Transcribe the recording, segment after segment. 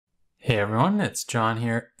Hey everyone, it's John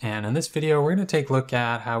here, and in this video we're going to take a look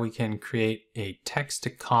at how we can create a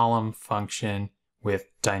text-to-column function with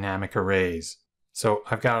dynamic arrays. So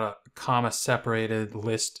I've got a comma-separated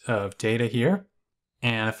list of data here,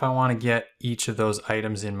 and if I want to get each of those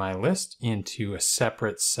items in my list into a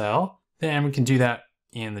separate cell, then we can do that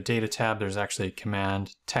in the Data tab. There's actually a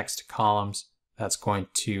command, text-to-columns, that's going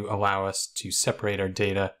to allow us to separate our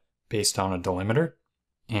data based on a delimiter.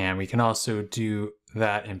 And we can also do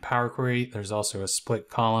that in Power Query. There's also a split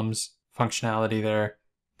columns functionality there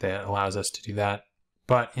that allows us to do that.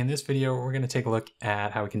 But in this video, we're going to take a look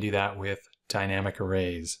at how we can do that with dynamic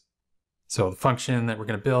arrays. So the function that we're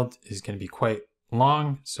going to build is going to be quite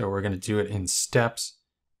long, so we're going to do it in steps.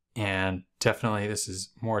 And definitely this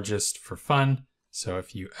is more just for fun. So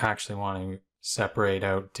if you actually want to separate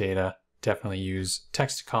out data, definitely use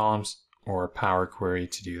text to columns or Power Query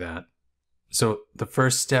to do that. So the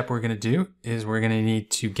first step we're going to do is we're going to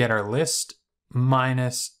need to get our list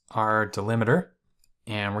minus our delimiter,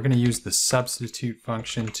 and we're going to use the substitute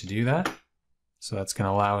function to do that. So that's going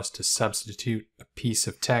to allow us to substitute a piece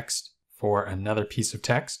of text for another piece of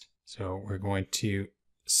text. So we're going to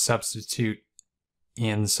substitute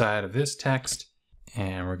inside of this text,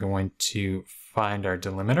 and we're going to find our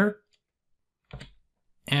delimiter,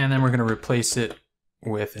 and then we're going to replace it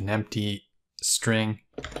with an empty string.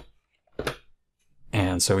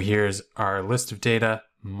 And so here's our list of data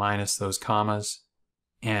minus those commas.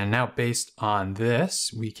 And now based on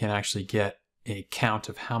this, we can actually get a count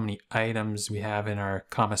of how many items we have in our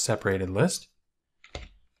comma separated list.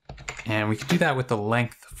 And we can do that with the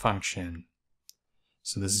length function.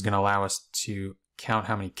 So this is going to allow us to count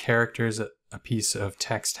how many characters a piece of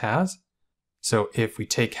text has. So if we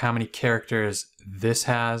take how many characters this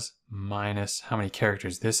has minus how many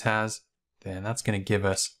characters this has, then that's going to give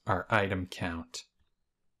us our item count.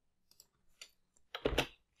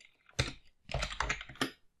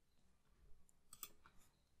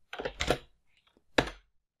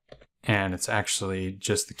 And it's actually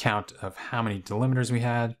just the count of how many delimiters we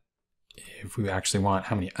had. If we actually want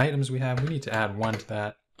how many items we have, we need to add 1 to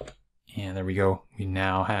that. And there we go. We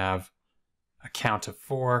now have a count of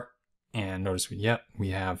 4. And notice we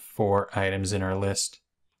have 4 items in our list.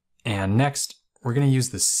 And next, we're going to use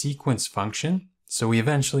the sequence function. So we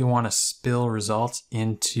eventually want to spill results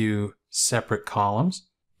into separate columns.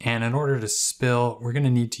 And in order to spill, we're going to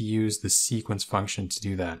need to use the sequence function to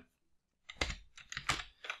do that.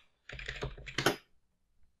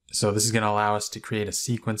 So this is going to allow us to create a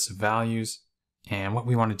sequence of values. And what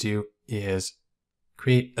we want to do is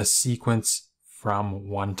create a sequence from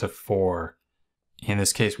 1 to 4. In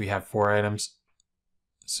this case, we have 4 items.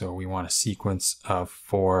 So we want a sequence of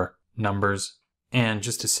 4 numbers. And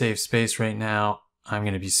just to save space right now, I'm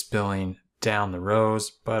going to be spilling down the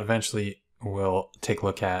rows, but eventually we'll take a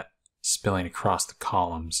look at spilling across the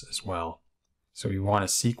columns as well. So we want a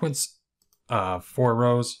sequence of 4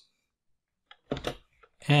 rows.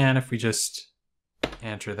 And if we just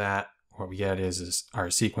enter that, what we get is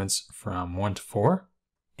our sequence from 1 to 4.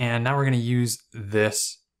 And now we're going to use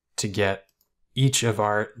this to get each of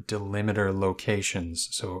our delimiter locations.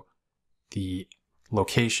 So the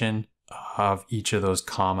location of each of those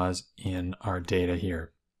commas in our data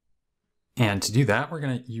here. And to do that, we're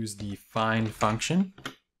going to use the find function.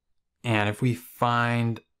 And if we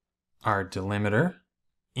find our delimiter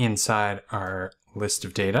inside our list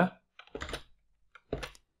of data,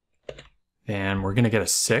 then we're going to get a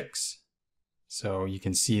 6. So you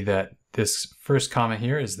can see that this first comma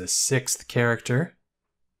here is the 6th character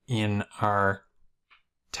in our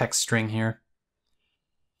text string here.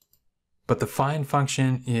 But the find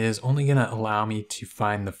function is only going to allow me to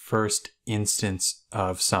find the first instance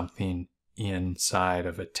of something inside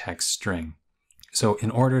of a text string. So in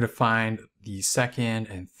order to find the second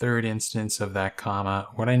and third instance of that comma,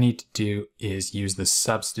 what I need to do is use the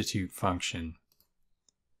substitute function.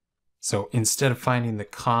 So instead of finding the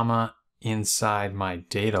comma inside my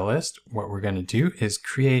data list, what we're going to do is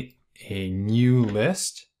create a new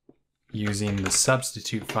list using the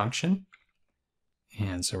substitute function.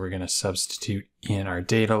 And so we're going to substitute in our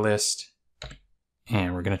data list,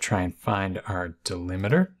 and we're going to try and find our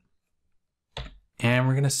delimiter. And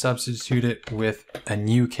we're going to substitute it with a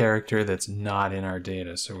new character that's not in our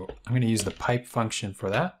data. So I'm going to use the pipe function for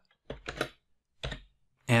that.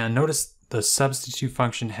 And notice the substitute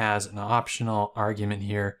function has an optional argument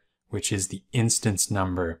here, which is the instance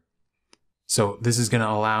number. So this is going to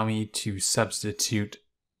allow me to substitute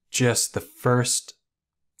just the first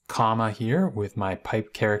comma here with my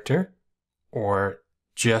pipe character, or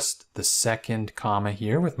just the second comma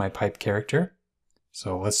here with my pipe character.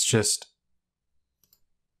 So let's just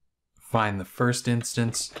find the first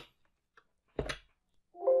instance,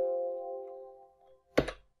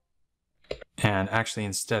 And actually,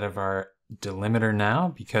 instead of our delimiter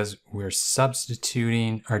now, because we're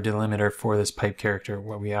substituting our delimiter for this pipe character,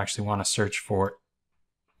 what we actually want to search for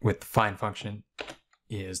with the find function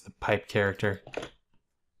is the pipe character.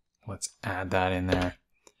 Let's add that in there.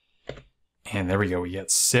 And there we go, we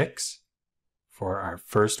get 6 for our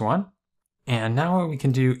first one. And now what we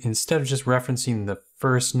can do, instead of just referencing the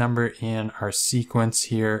first number in our sequence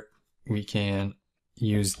here, we can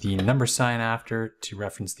use the number sign after to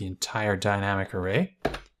reference the entire dynamic array.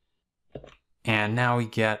 And now we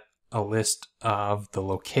get a list of the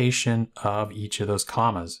location of each of those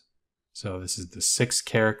commas. So this is the 6th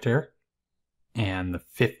character, and the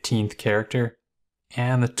 15th character,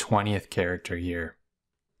 and the 20th character here.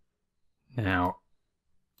 Now,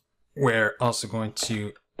 we're also going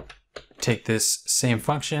to take this same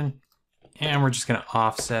function, and we're just going to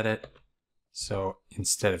offset it. So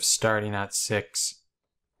instead of starting at 6,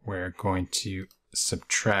 we're going to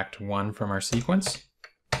subtract 1 from our sequence.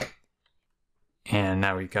 And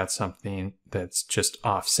now we've got something that's just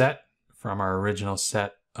offset from our original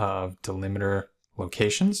set of delimiter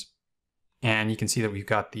locations. And you can see that we've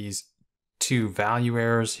got these 2 value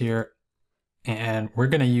errors here. And we're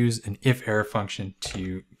going to use an if error function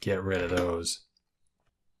to get rid of those.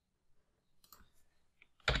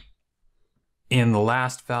 In the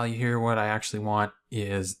last value here, what I actually want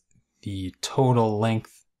is the total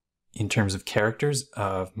length in terms of characters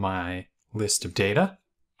of my list of data.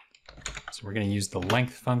 So we're going to use the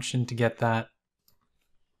length function to get that.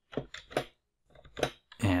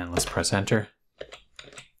 And let's press enter.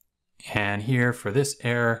 And here for this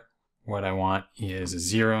error, what I want is a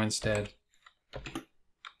 0 instead.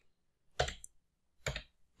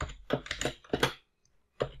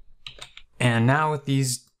 And now with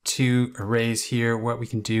these 2 arrays here, what we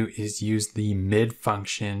can do is use the mid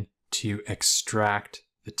function to extract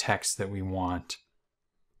the text that we want.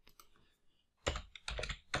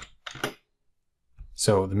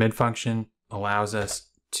 So the mid function allows us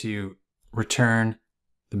to return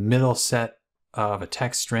the middle set of a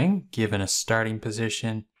text string given a starting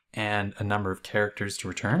position and a number of characters to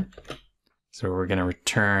return. So we're going to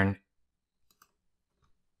return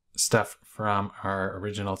stuff from our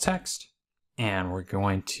original text, and we're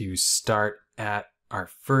going to start at our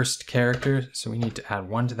first character. So we need to add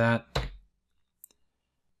 1 to that.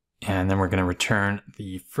 And then we're going to return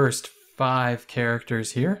the first 5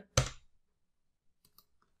 characters here.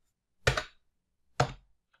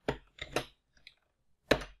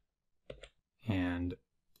 And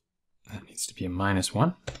that needs to be a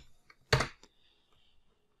 -1.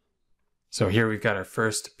 So here we've got our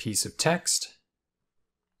first piece of text.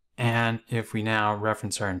 And if we now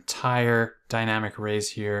reference our entire dynamic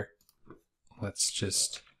arrays here, let's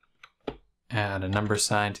just add a number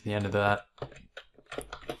sign to the end of that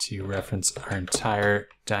to reference our entire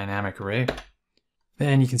dynamic array.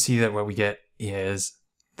 Then you can see that what we get is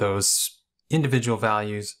those individual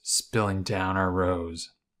values spilling down our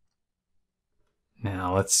rows.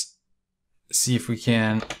 Now let's see if we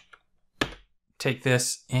can take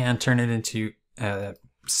this and turn it into a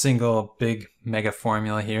single big mega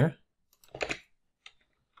formula here.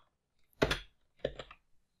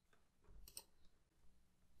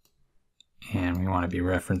 And we want to be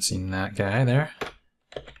referencing that guy there.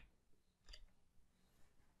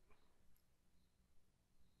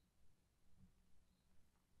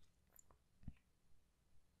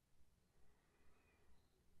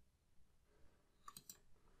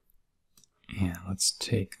 And let's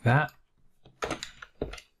take that.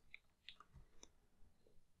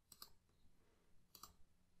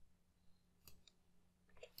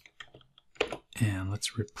 And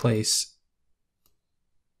let's replace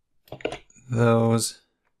those.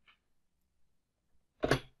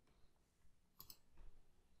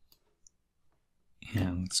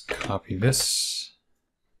 And let's copy this.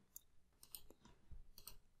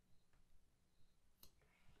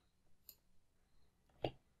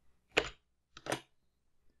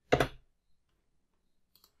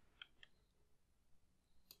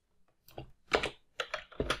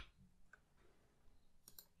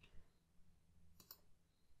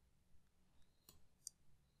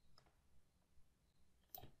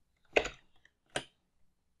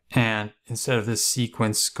 And instead of this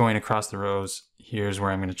sequence going across the rows, here's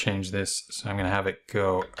where I'm going to change this. So I'm going to have it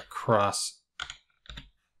go across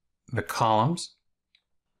the columns.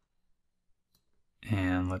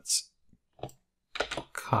 And let's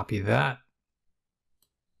copy that.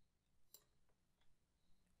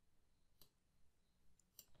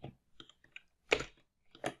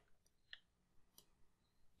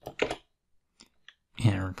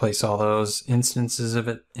 And replace all those instances of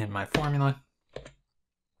it in my formula.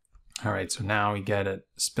 All right, so now we get it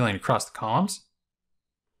spilling across the columns.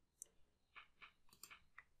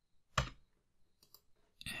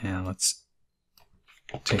 And let's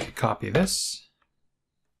take a copy of this.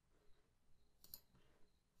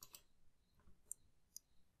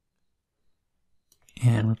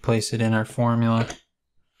 And replace it in our formula.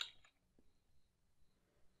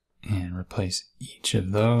 And replace each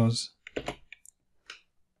of those.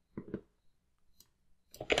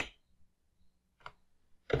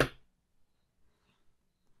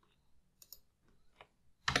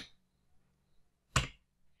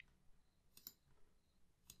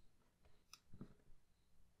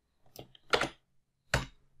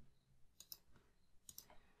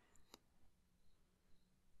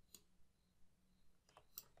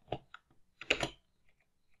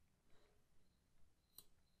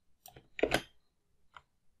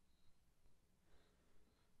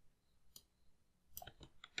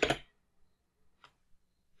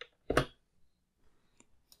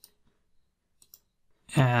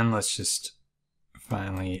 And let's just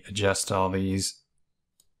finally adjust all these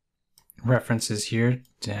references here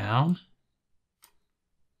down.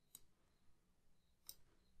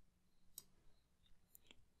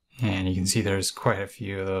 And you can see there's quite a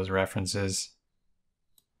few of those references.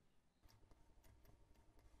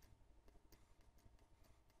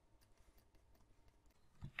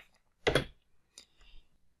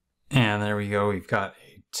 And there we go. We've got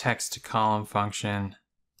a text to column function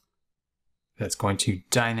that's going to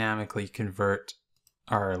dynamically convert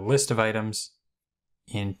our list of items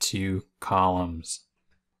into columns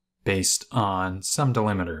based on some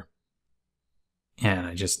delimiter. And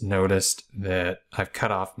I just noticed that I've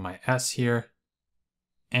cut off my S here.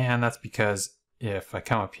 And that's because if I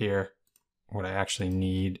come up here, what I actually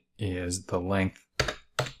need is the length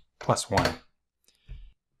 +1.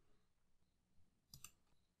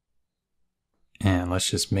 And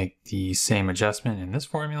let's just make the same adjustment in this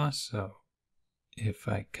formula. So if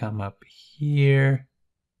I come up here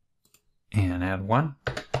and add 1,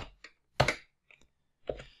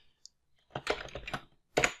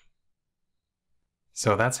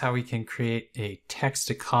 so that's how we can create a text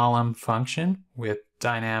to column function with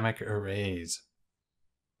dynamic arrays.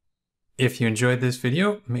 If you enjoyed this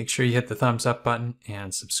video, make sure you hit the thumbs up button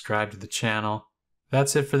and subscribe to the channel.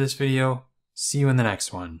 That's it for this video. See you in the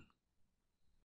next one.